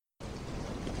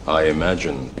I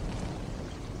imagine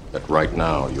that right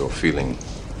now you're feeling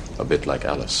a bit like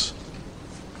Alice.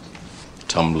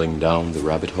 Tumbling down the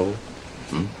rabbit hole?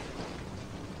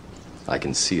 I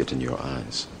can see it in your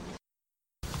eyes.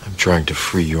 I'm trying to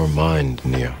free your mind,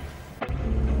 Neo.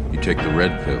 You take the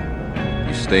red pill,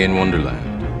 you stay in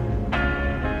Wonderland,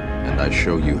 and I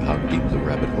show you how deep the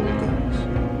rabbit hole goes.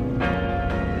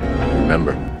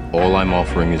 Remember, all I'm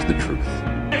offering is the truth.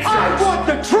 I want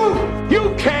the truth!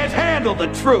 You can't handle the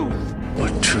truth!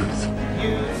 What truth?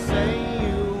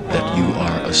 That you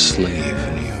are a slave,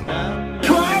 Neo.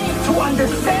 Trying to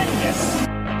understand this!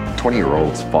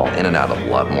 20-year-olds fall in and out of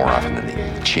love more often than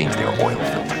they change their oil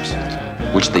filters,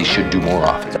 which they should do more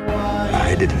often.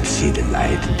 I didn't see the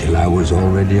light until I was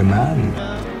already a man.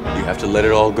 You have to let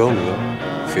it all go, Neo.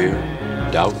 Fear,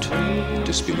 doubt,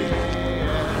 disbelief.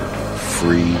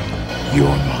 Free your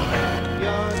mind.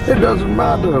 It doesn't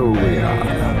matter who we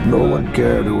are. No one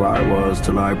cared who I was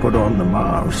till I put on the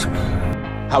mask.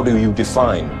 How do you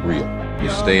define real? You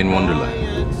stay in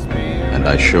Wonderland, and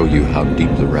I show you how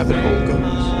deep the rabbit hole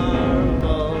goes.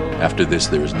 After this,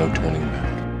 there is no turning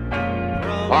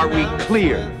back. Are we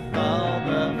clear?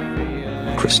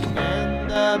 Crystal.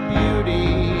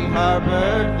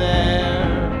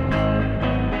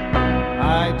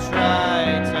 I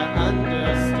try to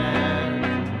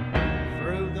understand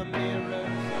through the mirror.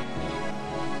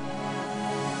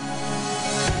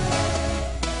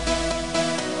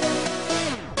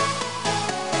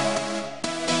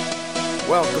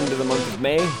 Welcome to the month of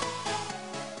May.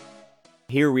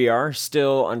 Here we are,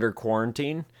 still under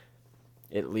quarantine.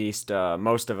 At least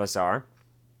most of us are.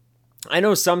 I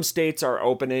know some states are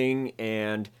opening,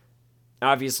 and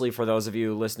obviously for those of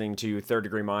you listening to Third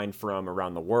Degree Mind from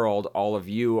around the world, all of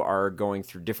you are going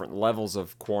through different levels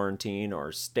of quarantine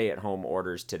or stay-at-home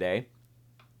orders today.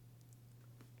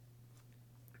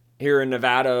 Here in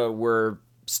Nevada, we're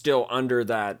still under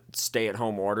that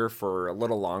stay-at-home order for a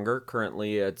little longer.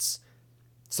 Currently, it's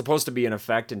supposed to be in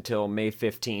effect until May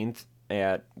 15th,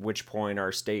 at which point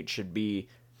our state should be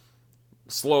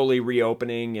slowly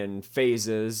reopening in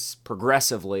phases,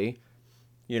 progressively,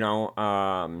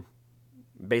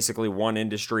 basically one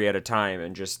industry at a time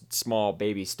and just small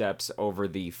baby steps over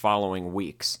the following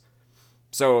weeks.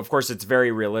 So, of course, it's very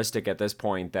realistic at this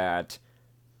point that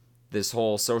this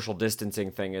whole social distancing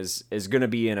thing is going to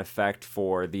be in effect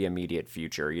for the immediate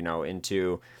future,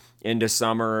 into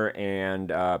summer and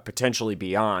potentially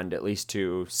beyond, at least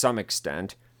to some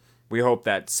extent. We hope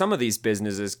that some of these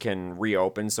businesses can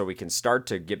reopen so we can start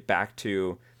to get back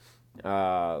to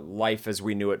life as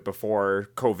we knew it before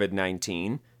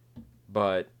COVID-19.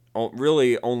 But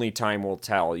really only time will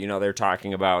tell. They're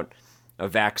talking about a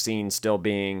vaccine still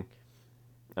being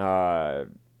early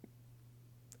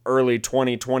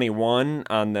 2021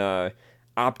 on the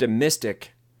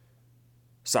optimistic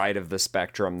side of the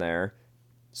spectrum there.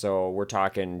 So we're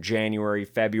talking January,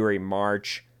 February,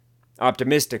 March,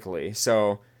 optimistically.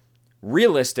 So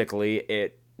realistically,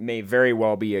 it may very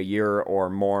well be a year or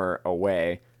more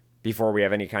away before we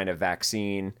have any kind of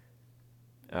vaccine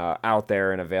out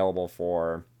there and available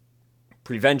for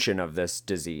prevention of this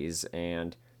disease.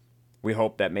 And we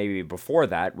hope that maybe before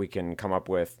that we can come up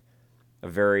with a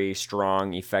very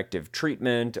strong, effective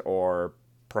treatment, or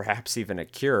perhaps even a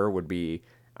cure would be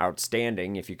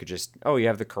outstanding. If you could just, you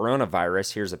have the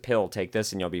coronavirus, here's a pill, take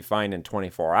this and you'll be fine in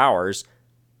 24 hours.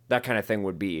 That kind of thing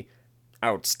would be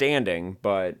outstanding,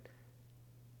 but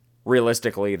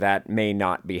realistically that may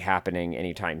not be happening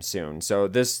anytime soon. So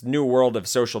this new world of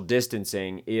social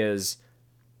distancing is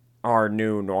our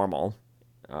new normal.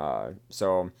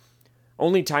 So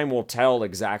only time will tell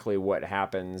exactly what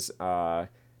happens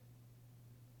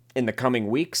in the coming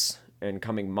weeks and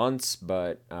coming months,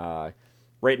 but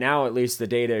right now at least the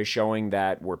data is showing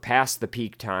that we're past the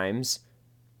peak times.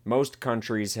 Most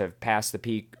countries have passed the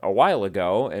peak a while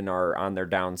ago and are on their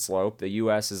downslope. The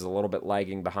U.S. is a little bit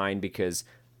lagging behind because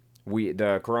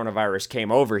the coronavirus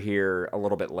came over here a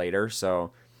little bit later.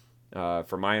 So,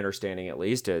 from my understanding at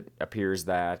least, it appears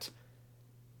that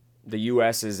the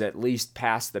U.S. is at least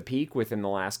past the peak within the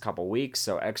last couple weeks.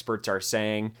 So experts are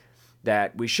saying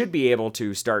that we should be able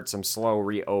to start some slow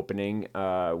reopening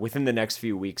within the next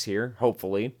few weeks here,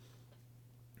 hopefully.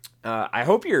 I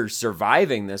hope you're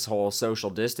surviving this whole social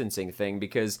distancing thing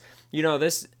because,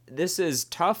 this is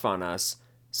tough on us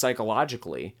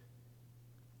psychologically.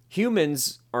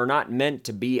 Humans are not meant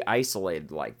to be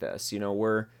isolated like this.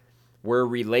 We're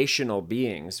relational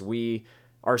beings. We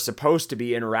are supposed to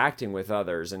be interacting with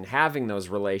others and having those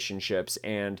relationships,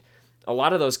 and a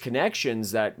lot of those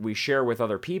connections that we share with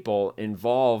other people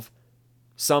involve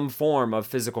some form of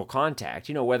physical contact,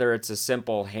 whether it's a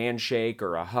simple handshake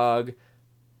or a hug.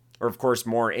 or of course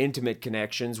more intimate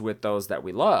connections with those that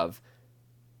we love.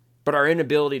 But our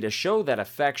inability to show that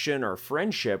affection or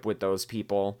friendship with those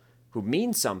people who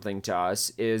mean something to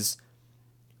us is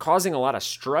causing a lot of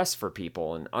stress for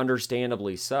people, and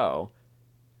understandably so.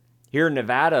 Here in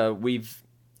Nevada, we've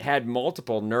had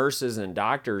multiple nurses and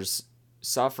doctors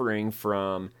suffering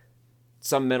from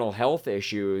some mental health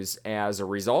issues as a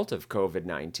result of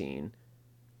COVID-19.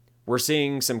 We're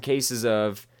seeing some cases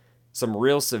of some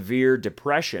real severe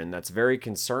depression that's very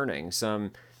concerning,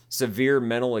 some severe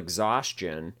mental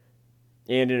exhaustion,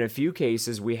 and in a few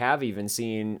cases, we have even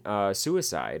seen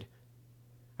suicide.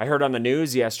 I heard on the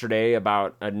news yesterday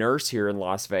about a nurse here in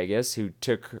Las Vegas who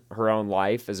took her own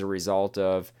life as a result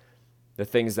of the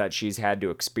things that she's had to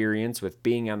experience with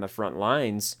being on the front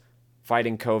lines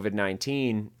fighting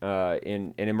COVID-19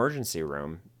 in an emergency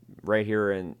room right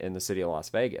here in the city of Las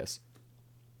Vegas.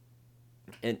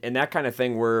 And that kind of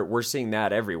thing, we're seeing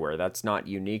that everywhere. That's not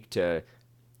unique to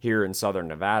here in Southern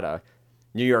Nevada.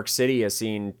 New York City has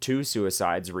seen 2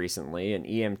 suicides recently, an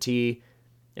EMT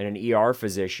and an ER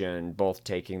physician both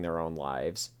taking their own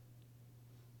lives.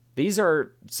 These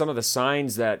are some of the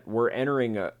signs that we're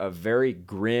entering a very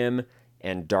grim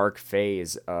and dark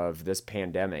phase of this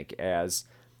pandemic, as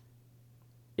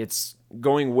it's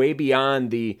going way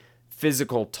beyond the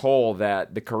physical toll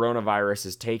that the coronavirus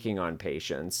is taking on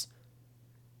patients.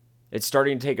 It's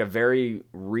starting to take a very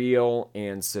real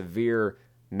and severe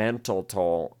mental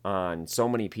toll on so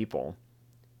many people.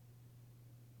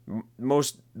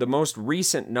 The most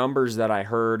recent numbers that I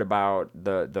heard about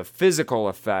the physical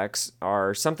effects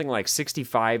are something like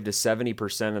 65 to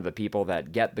 70% of the people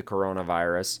that get the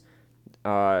coronavirus,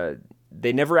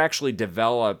 they never actually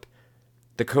develop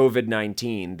the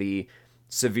COVID-19, the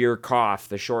severe cough,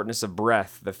 the shortness of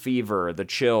breath, the fever, the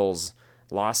chills,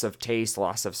 loss of taste,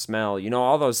 loss of smell,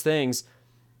 all those things.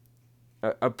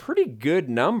 A pretty good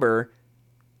number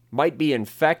might be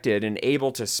infected and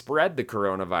able to spread the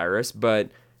coronavirus, but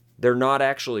they're not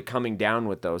actually coming down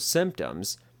with those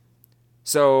symptoms.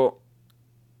 So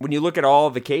when you look at all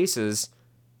the cases,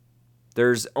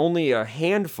 there's only a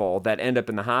handful that end up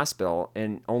in the hospital,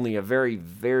 and only a very,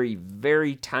 very,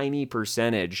 very tiny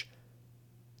percentage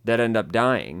that end up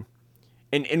dying.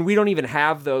 And we don't even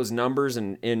have those numbers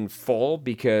in full,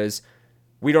 because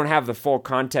we don't have the full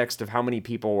context of how many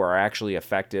people were actually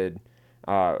infected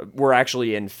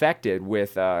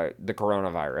with the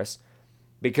coronavirus,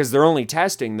 because they're only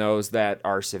testing those that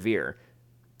are severe.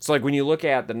 So like when you look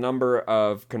at the number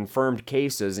of confirmed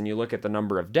cases and you look at the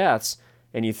number of deaths,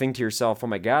 and you think to yourself, oh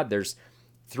my God, there's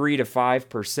 3 to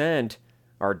 5%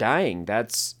 are dying.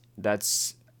 That's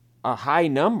a high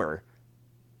number.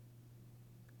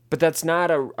 But that's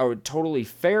not a totally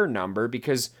fair number,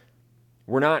 because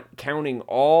we're not counting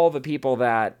all the people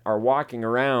that are walking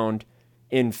around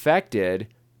infected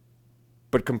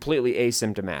but completely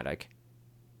asymptomatic.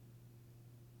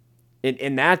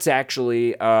 And that's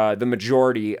actually the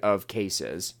majority of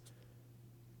cases.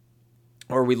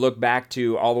 Or we look back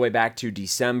to all the way back to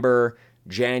December,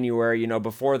 January,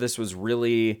 before this was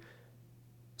really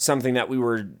something that we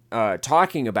were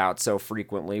talking about so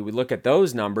frequently. We look at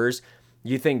those numbers.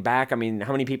 You think back, how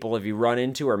many people have you run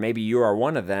into, or maybe you are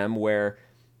one of them, where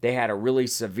they had a really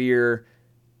severe,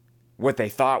 what they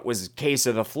thought was a case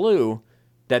of the flu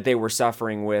that they were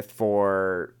suffering with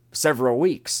for several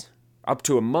weeks, up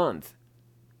to a month.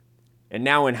 And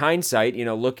now in hindsight,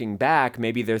 looking back,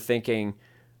 maybe they're thinking,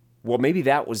 well, maybe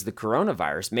that was the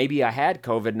coronavirus. Maybe I had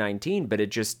COVID-19, but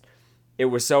it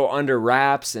was so under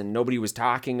wraps and nobody was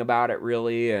talking about it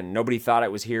really, and nobody thought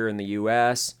it was here in the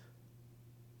U.S.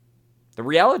 The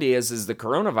reality is the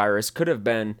coronavirus could have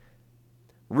been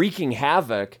wreaking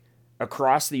havoc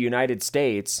across the United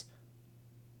States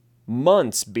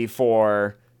months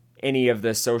before any of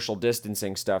this social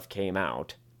distancing stuff came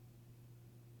out.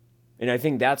 And I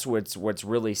think that's what's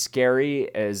really scary,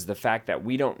 is the fact that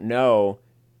we don't know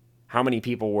how many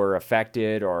people were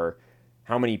affected, or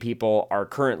how many people are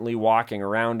currently walking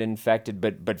around infected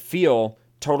but feel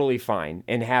totally fine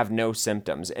and have no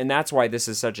symptoms. And that's why this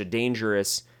is such a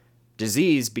dangerous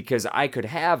disease, because I could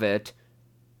have it,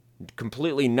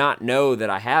 completely not know that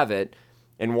I have it,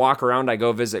 and walk around, I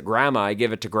go visit grandma, I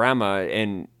give it to grandma,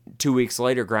 and 2 weeks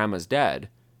later grandma's dead.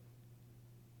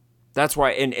 That's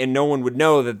why, and no one would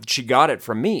know that she got it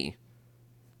from me.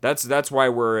 That's why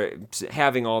we're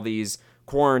having all these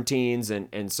quarantines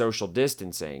and social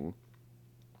distancing.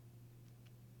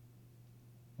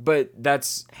 But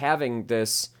that's having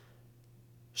this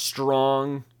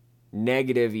strong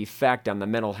negative effect on the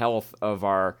mental health of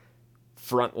our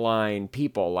frontline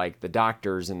people, like the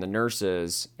doctors and the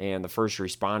nurses and the first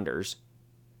responders.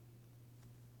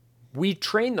 We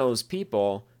train those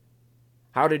people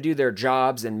how to do their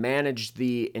jobs and manage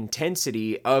the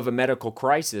intensity of a medical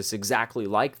crisis exactly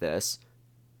like this.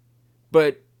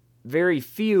 But very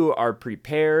few are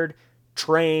prepared,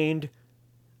 trained,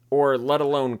 or let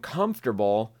alone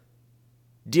comfortable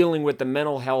dealing with the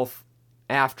mental health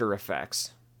after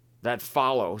effects that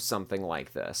follow something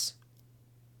like this.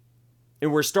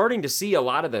 And we're starting to see a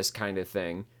lot of this kind of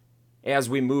thing as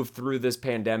we move through this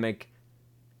pandemic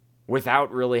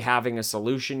without really having a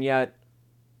solution yet.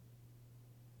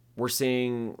 We're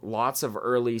seeing lots of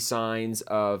early signs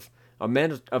of a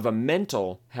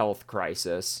mental health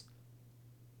crisis,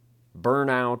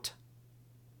 burnout,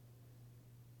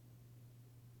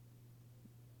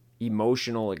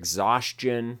 emotional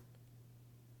exhaustion,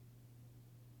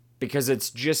 because it's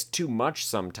just too much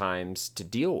sometimes to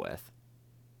deal with.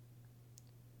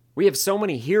 We have so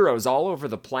many heroes all over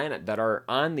the planet that are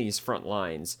on these front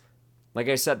lines. Like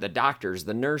I said, the doctors,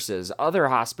 the nurses, other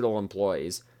hospital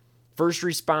employees, first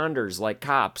responders like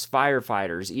cops,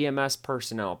 firefighters, EMS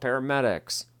personnel,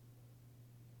 paramedics.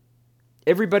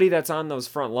 Everybody that's on those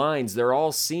front lines, they're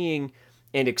all seeing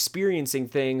and experiencing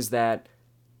things that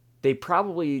they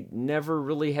probably never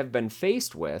really have been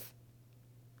faced with,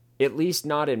 at least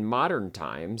not in modern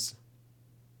times.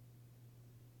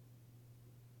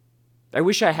 I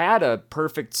wish I had a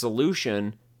perfect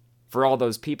solution for all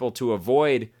those people to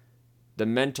avoid the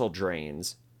mental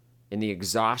drains and the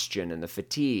exhaustion and the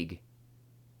fatigue.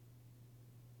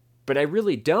 But I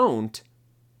really don't,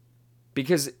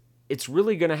 because it's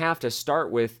really going to have to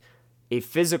start with a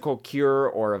physical cure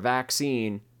or a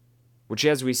vaccine, which,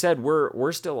 as we said,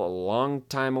 we're still a long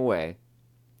time away.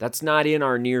 That's not in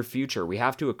our near future. We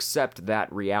have to accept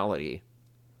that reality.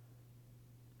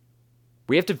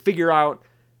 We have to figure out,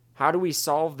 how do we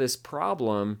solve this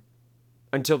problem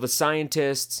until the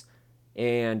scientists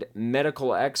and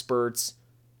medical experts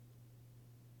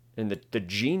and the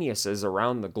geniuses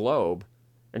around the globe,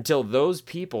 until those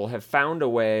people have found a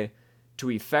way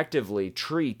to effectively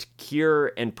treat,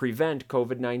 cure, and prevent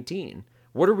COVID-19?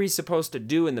 What are we supposed to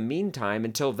do in the meantime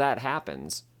until that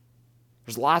happens?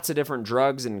 There's lots of different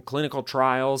drugs and clinical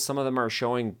trials. Some of them are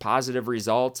showing positive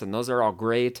results, and those are all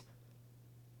great.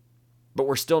 But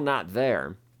we're still not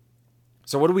there.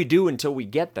 So what do we do until we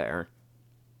get there?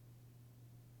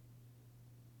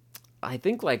 I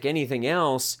think, like anything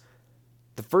else,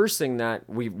 the first thing that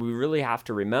we really have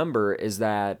to remember is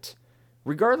that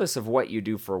regardless of what you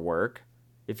do for work,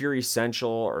 if you're essential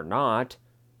or not,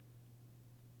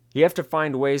 you have to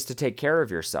find ways to take care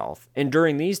of yourself. And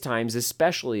during these times,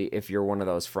 especially if you're one of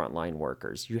those frontline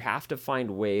workers, you have to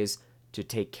find ways to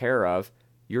take care of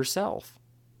yourself.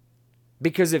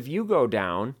 Because if you go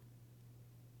down,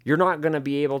 you're not going to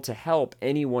be able to help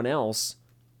anyone else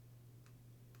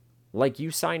like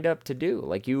you signed up to do,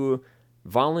 like you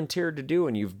volunteered to do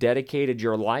and you've dedicated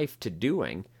your life to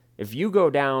doing. If you go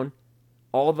down,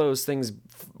 all those things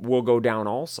will go down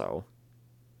also.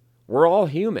 We're all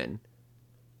human.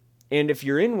 And if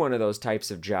you're in one of those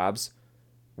types of jobs,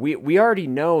 we already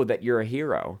know that you're a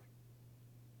hero.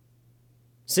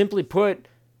 Simply put,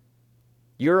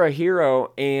 you're a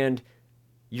hero and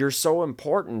you're so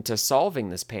important to solving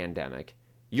this pandemic.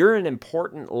 You're an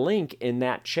important link in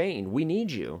that chain. We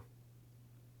need you.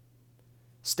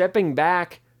 Stepping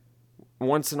back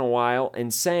once in a while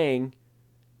and saying,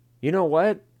 you know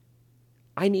what?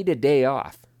 I need a day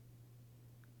off.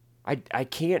 I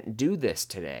can't do this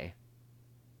today.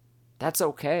 That's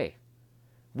okay.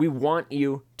 We want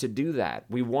you to do that.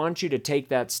 We want you to take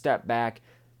that step back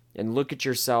and look at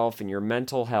yourself and your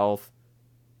mental health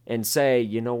and say,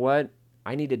 you know what?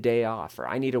 I need a day off, or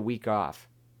I need a week off.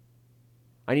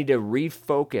 I need to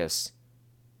refocus.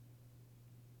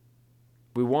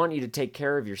 We want you to take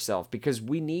care of yourself because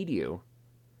we need you.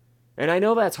 And I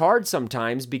know that's hard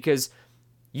sometimes because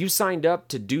you signed up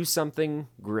to do something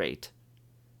great.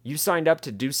 You signed up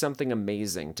to do something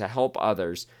amazing, to help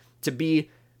others, to be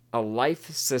a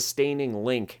life-sustaining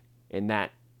link in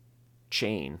that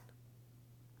chain.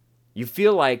 You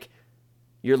feel like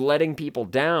you're letting people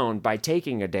down by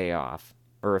taking a day off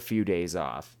or a few days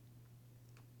off.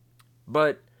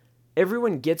 But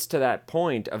everyone gets to that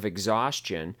point of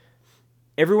exhaustion.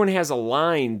 Everyone has a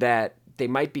line that they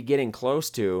might be getting close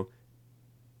to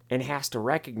and has to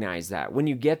recognize that. When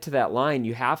you get to that line,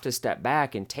 you have to step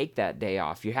back and take that day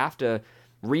off. You have to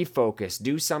refocus,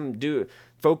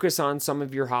 focus on some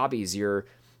of your hobbies, your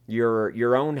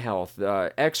own health,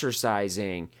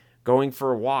 exercising, going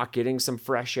for a walk, getting some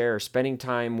fresh air, spending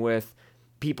time with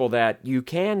people that you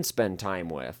can spend time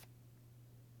with.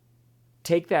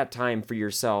 Take that time for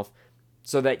yourself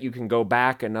so that you can go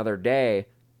back another day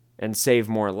and save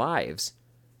more lives.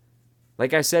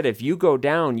 Like I said, if you go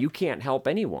down, you can't help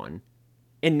anyone.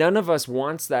 And none of us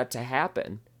wants that to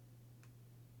happen.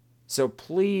 So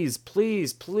please,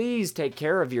 please, please take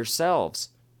care of yourselves.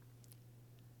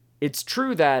 It's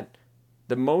true that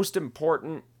the most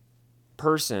important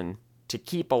person to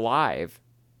keep alive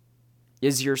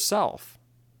is yourself.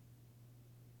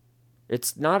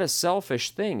 It's not a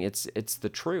selfish thing. It's the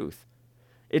truth.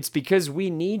 It's because we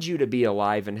need you to be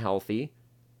alive and healthy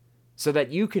so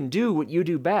that you can do what you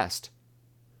do best.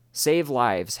 Save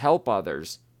lives, help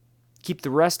others, keep the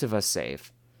rest of us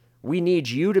safe. We need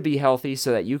you to be healthy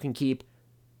so that you can keep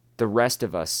the rest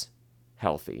of us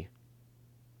healthy.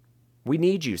 We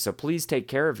need you, so please take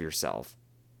care of yourself.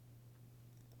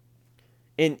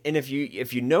 And if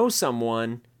you know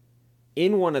someone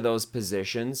in one of those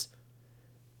positions,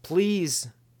 please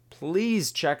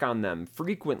check on them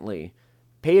frequently.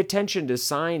 Pay attention to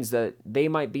signs that they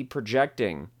might be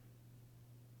projecting.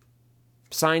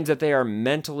 Signs that they are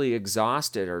mentally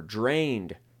exhausted or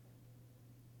drained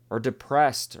or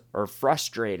depressed or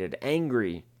frustrated,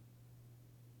 angry.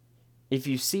 If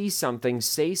you see something,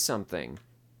 say something.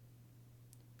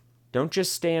 Don't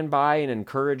just stand by and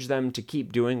encourage them to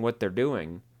keep doing what they're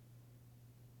doing.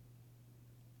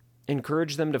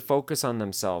 Encourage them to focus on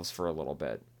themselves for a little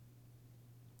bit.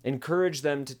 Encourage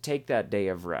them to take that day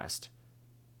of rest.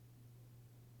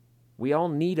 We all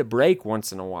need a break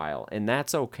once in a while, and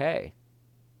that's okay.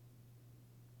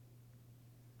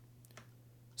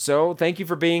 So, thank you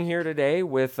for being here today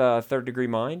with Third Degree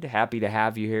Mind. Happy to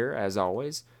have you here, as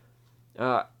always.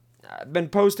 I've been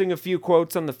posting a few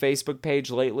quotes on the Facebook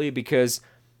page lately because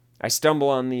I stumble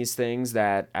on these things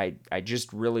that I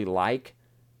just really like.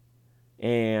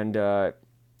 And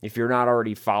if you're not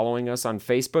already following us on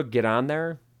Facebook, get on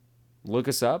there. Look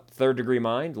us up, Third Degree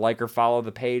Mind. Like or follow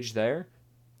the page there.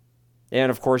 And,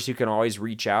 of course, you can always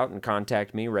reach out and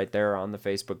contact me right there on the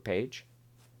Facebook page.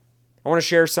 I want to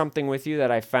share something with you that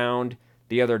I found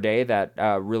the other day that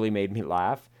really made me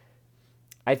laugh.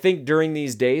 I think during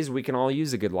these days, we can all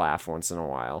use a good laugh once in a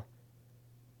while.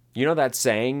 You know that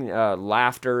saying,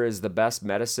 laughter is the best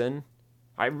medicine?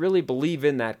 I really believe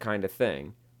in that kind of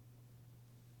thing.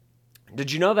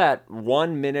 Did you know that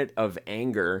 1 minute of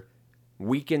anger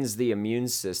weakens the immune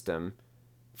system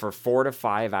for 4 to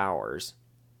 5 hours,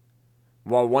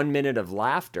 while 1 minute of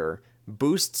laughter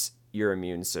boosts your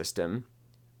immune system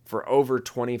for over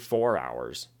 24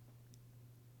 hours?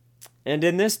 And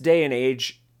in this day and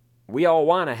age, we all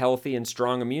want a healthy and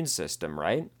strong immune system,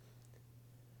 right?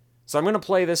 So I'm going to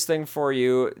play this thing for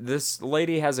you. This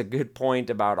lady has a good point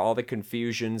about all the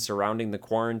confusion surrounding the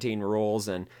quarantine rules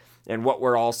and what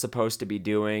we're all supposed to be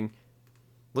doing.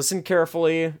 Listen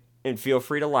carefully and feel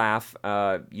free to laugh.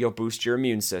 You'll boost your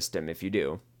immune system if you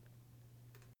do.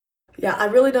 Yeah, I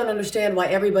really don't understand why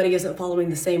everybody isn't following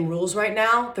the same rules right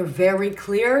now. They're very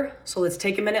clear, so let's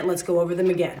take a minute and let's go over them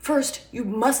again. First, you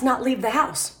must not leave the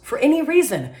house for any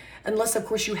reason, unless of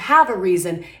course you have a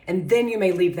reason, and then you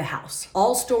may leave the house.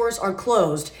 All stores are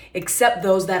closed except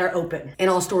those that are open, and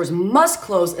all stores must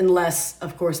close unless,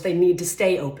 of course, they need to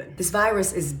stay open. This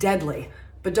virus is deadly,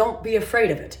 but don't be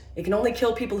afraid of it. It can only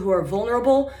kill people who are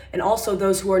vulnerable and also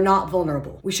those who are not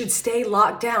vulnerable. We should stay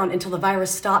locked down until the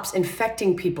virus stops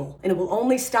infecting people. And it will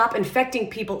only stop infecting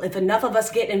people if enough of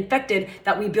us get infected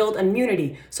that we build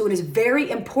immunity. So it is very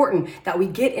important that we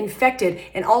get infected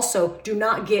and also do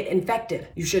not get infected.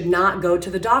 You should not go to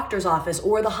the doctor's office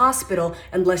or the hospital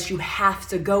unless you have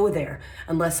to go there.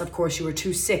 Unless, of course, you are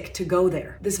too sick to go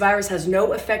there. This virus has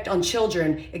no effect on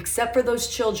children except for those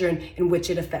children in which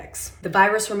it affects. The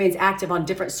virus remains active on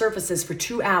different surfaces for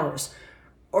 2 hours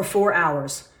or 4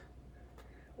 hours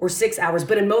or 6 hours,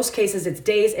 but in most cases it's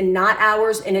days and not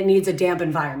hours, and it needs a damp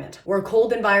environment or a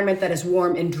cold environment that is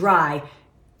warm and dry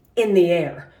in the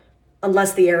air,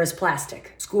 unless the air is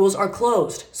plastic. Schools are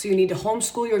closed, so you need to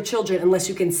homeschool your children unless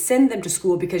you can send them to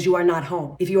school because you are not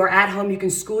home. If you are at home, you can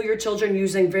school your children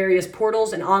using various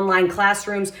portals and online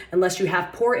classrooms unless you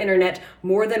have poor internet,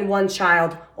 more than one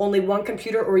child, only one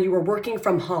computer, or you are working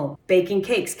from home. Baking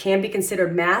cakes can be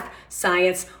considered math,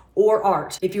 science, or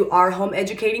art. If you are home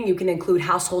educating, you can include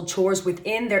household chores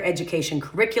within their education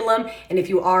curriculum. And if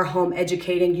you are home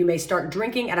educating, you may start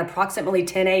drinking at approximately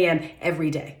 10 a.m.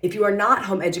 every day. If you are not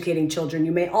home educating children,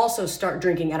 you may also start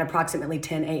drinking at approximately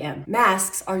 10 a.m.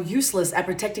 Masks are useless at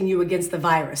protecting you against the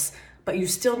virus, but you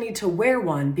still need to wear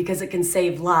one because it can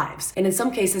save lives. And in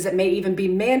some cases, it may even be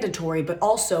mandatory, but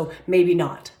also maybe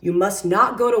not. You must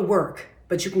not go to work,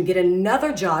 but you can get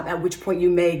another job, at which point you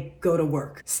may go to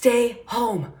work. Stay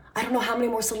home. I don't know how many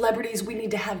more celebrities we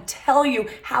need to have tell you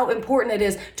how important it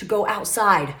is to go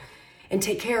outside and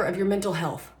take care of your mental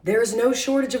health. There is no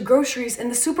shortage of groceries in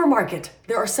the supermarket.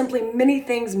 There are simply many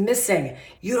things missing.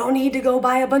 You don't need to go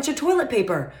buy a bunch of toilet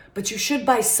paper, but you should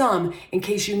buy some in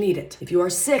case you need it. If you are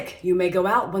sick, you may go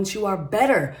out once you are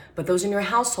better, but those in your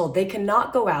household, they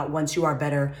cannot go out once you are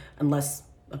better unless,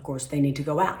 of course, they need to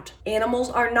go out. Animals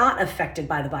are not affected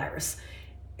by the virus,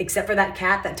 except for that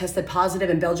cat that tested positive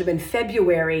in Belgium in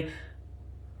February,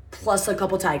 plus a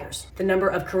couple tigers. The number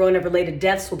of corona-related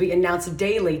deaths will be announced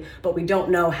daily, but we don't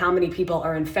know how many people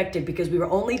are infected because we were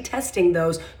only testing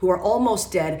those who are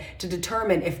almost dead to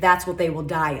determine if that's what they will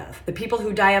die of. The people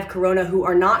who die of corona who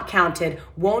are not counted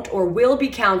won't or will be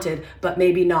counted, but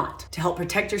maybe not. To help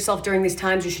protect yourself during these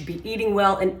times, you should be eating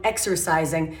well and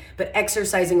exercising, but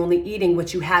exercising only eating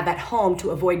what you have at home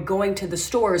to avoid going to the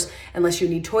stores unless you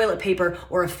need toilet paper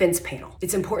or a fence panel.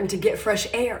 It's important to get fresh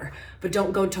air, but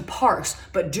don't go to parks,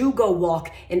 but do go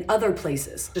walk in other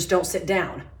places. Just don't sit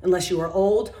down unless you are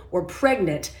old or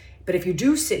pregnant. But if you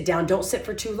do sit down, don't sit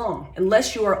for too long.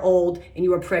 Unless you are old and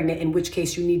you are pregnant, in which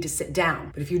case you need to sit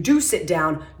down. But if you do sit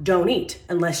down, don't eat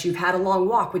unless you've had a long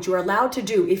walk, which you are allowed to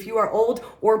do if you are old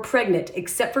or pregnant,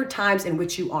 except for times in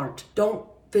which you aren't. Don't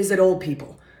visit old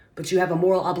people, but you have a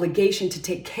moral obligation to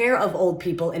take care of old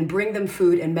people and bring them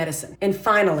food and medicine. And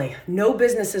finally, no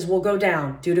businesses will go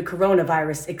down due to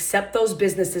coronavirus except those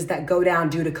businesses that go down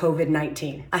due to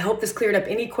COVID-19. I hope this cleared up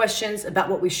any questions about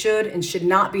what we should and should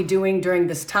not be doing during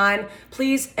this time.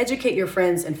 Please educate your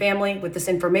friends and family with this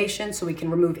information so we can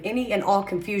remove any and all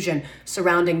confusion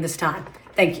surrounding this time.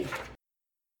 Thank you.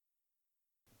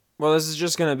 Well, this is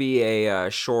just going to be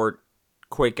a short,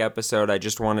 quick episode. I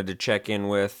just wanted to check in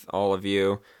with all of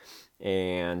you.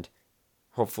 And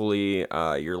hopefully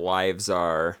your lives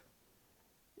are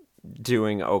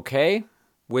doing okay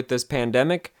with this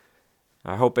pandemic.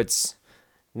 I hope it's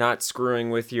not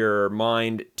screwing with your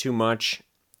mind too much.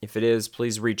 If it is,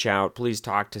 please reach out. Please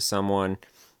talk to someone.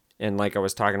 And like I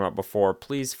was talking about before,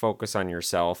 please focus on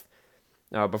yourself.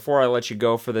 Before I let you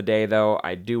go for the day, though,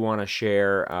 I do want to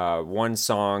share one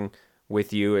song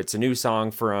with you. It's a new song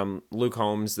from Luke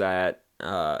Combs that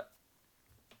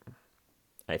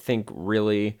I think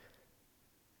really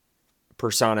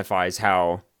personifies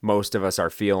how most of us are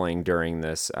feeling during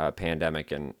this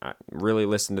pandemic. And really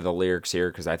listen to the lyrics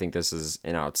here because I think this is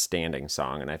an outstanding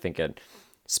song. And I think it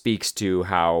speaks to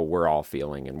how we're all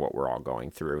feeling and what we're all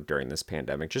going through during this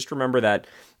pandemic. Just remember that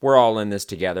we're all in this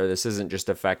together. This isn't just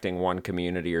affecting one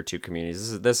community or two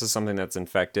communities. This is something that's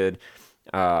infected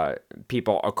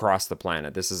people across the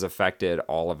planet. This has affected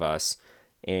all of us.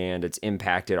 And it's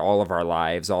impacted all of our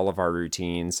lives, all of our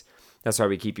routines. That's why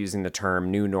we keep using the term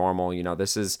new normal. You know,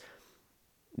 this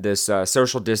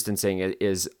social distancing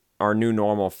is our new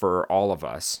normal for all of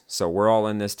us. So we're all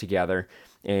in this together.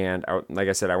 And like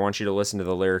I said, I want you to listen to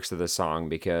the lyrics of this song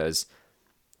because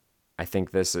I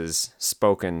think this is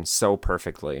spoken so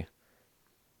perfectly.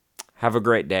 Have a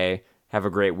great day. Have a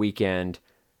great weekend.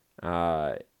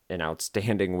 An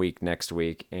outstanding week next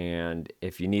week. And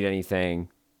if you need anything,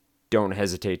 don't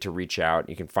hesitate to reach out.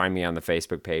 You can find me on the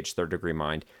Facebook page, Third Degree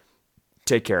Mind.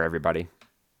 Take care, everybody.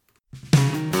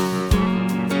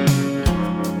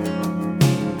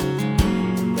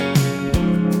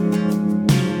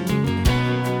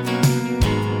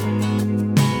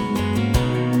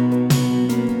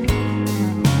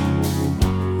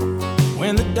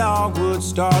 When the dogwoods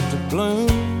start to bloom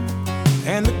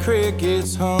and the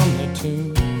crickets hum their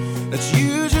tune, that's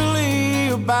usually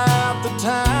about the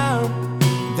time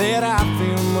that I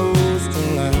feel most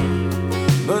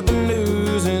alive. But the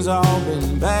news has all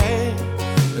been bad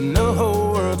and the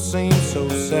whole world seems so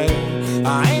sad.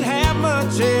 I ain't had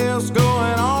much else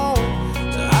going on,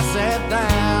 so I sat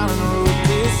down and wrote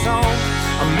this song.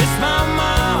 I miss my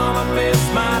mom, I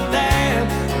miss my dad,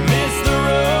 I miss the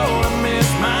road, I miss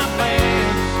my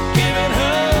band, giving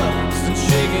hugs and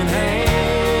shaking hands.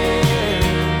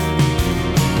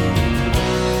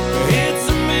 It's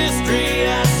a mystery,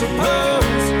 I suppose,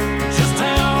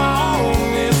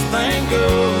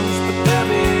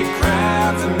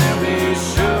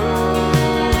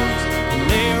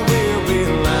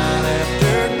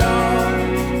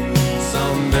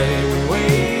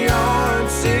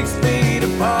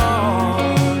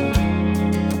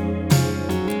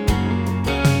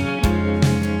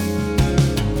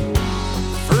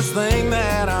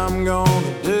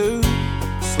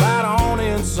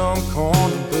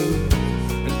 corner booth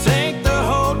and take the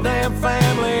whole damn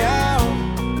family out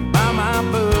and buy my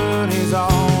buddies all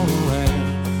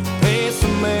around. Pay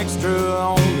some extra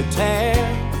on the tab,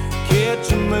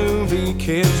 catch a movie,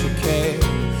 catch a cab,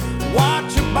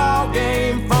 watch a ball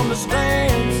game from the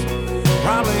stands,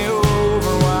 probably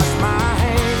overwash my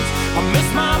hands. I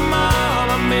miss my mom,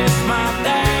 I miss my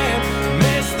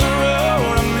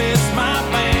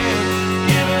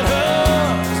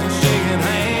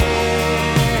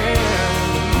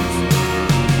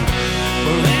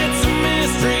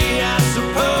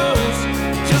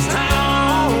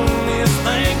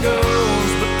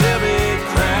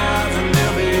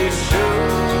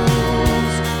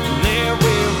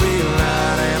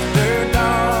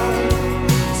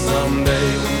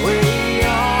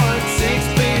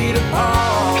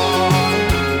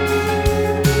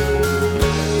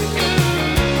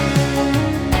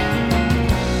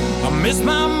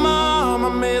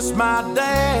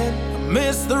dad. I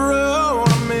miss the road,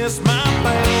 I miss my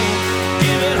band.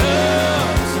 Giving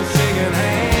hugs and shaking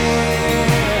hands.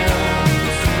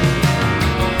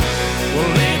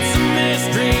 Well, it's a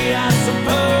mystery, I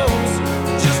suppose,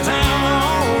 just how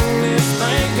long this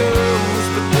thing goes.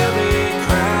 But there'll be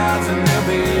crowds and there'll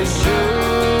be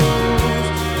shows.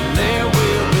 And there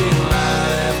will be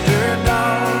light after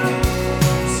dawn.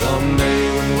 Someday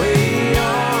when we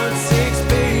aren't 6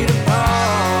 feet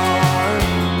apart,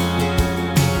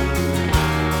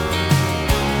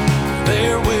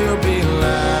 there will be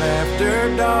light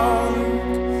after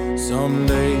dark.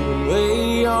 Someday when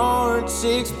we aren't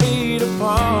 6 feet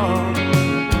apart.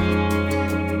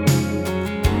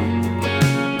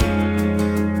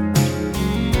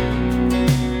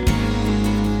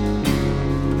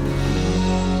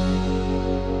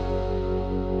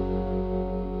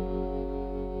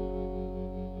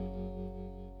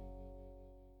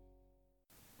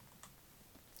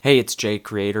 Hey, it's Jay,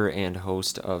 creator and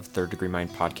host of Third Degree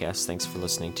Mind podcast. Thanks for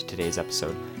listening to today's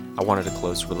episode. I wanted to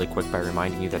close really quick by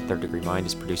reminding you that Third Degree Mind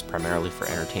is produced primarily for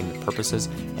entertainment purposes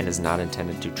and is not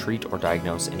intended to treat or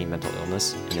diagnose any mental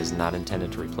illness and is not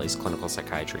intended to replace clinical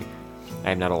psychiatry. I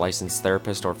am not a licensed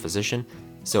therapist or physician,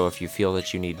 so if you feel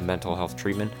that you need mental health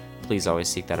treatment, please always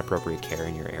seek that appropriate care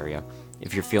in your area.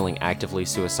 If you're feeling actively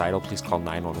suicidal, please call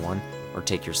 911 or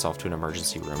take yourself to an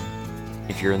emergency room.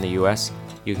 If you're in the U.S.,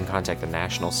 you can contact the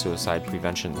National Suicide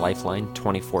Prevention Lifeline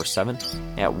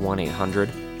 24/7 at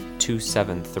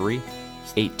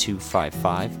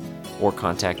 1-800-273-8255 or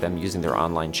contact them using their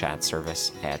online chat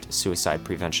service at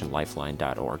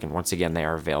suicidepreventionlifeline.org. And once again, they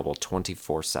are available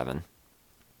 24/7.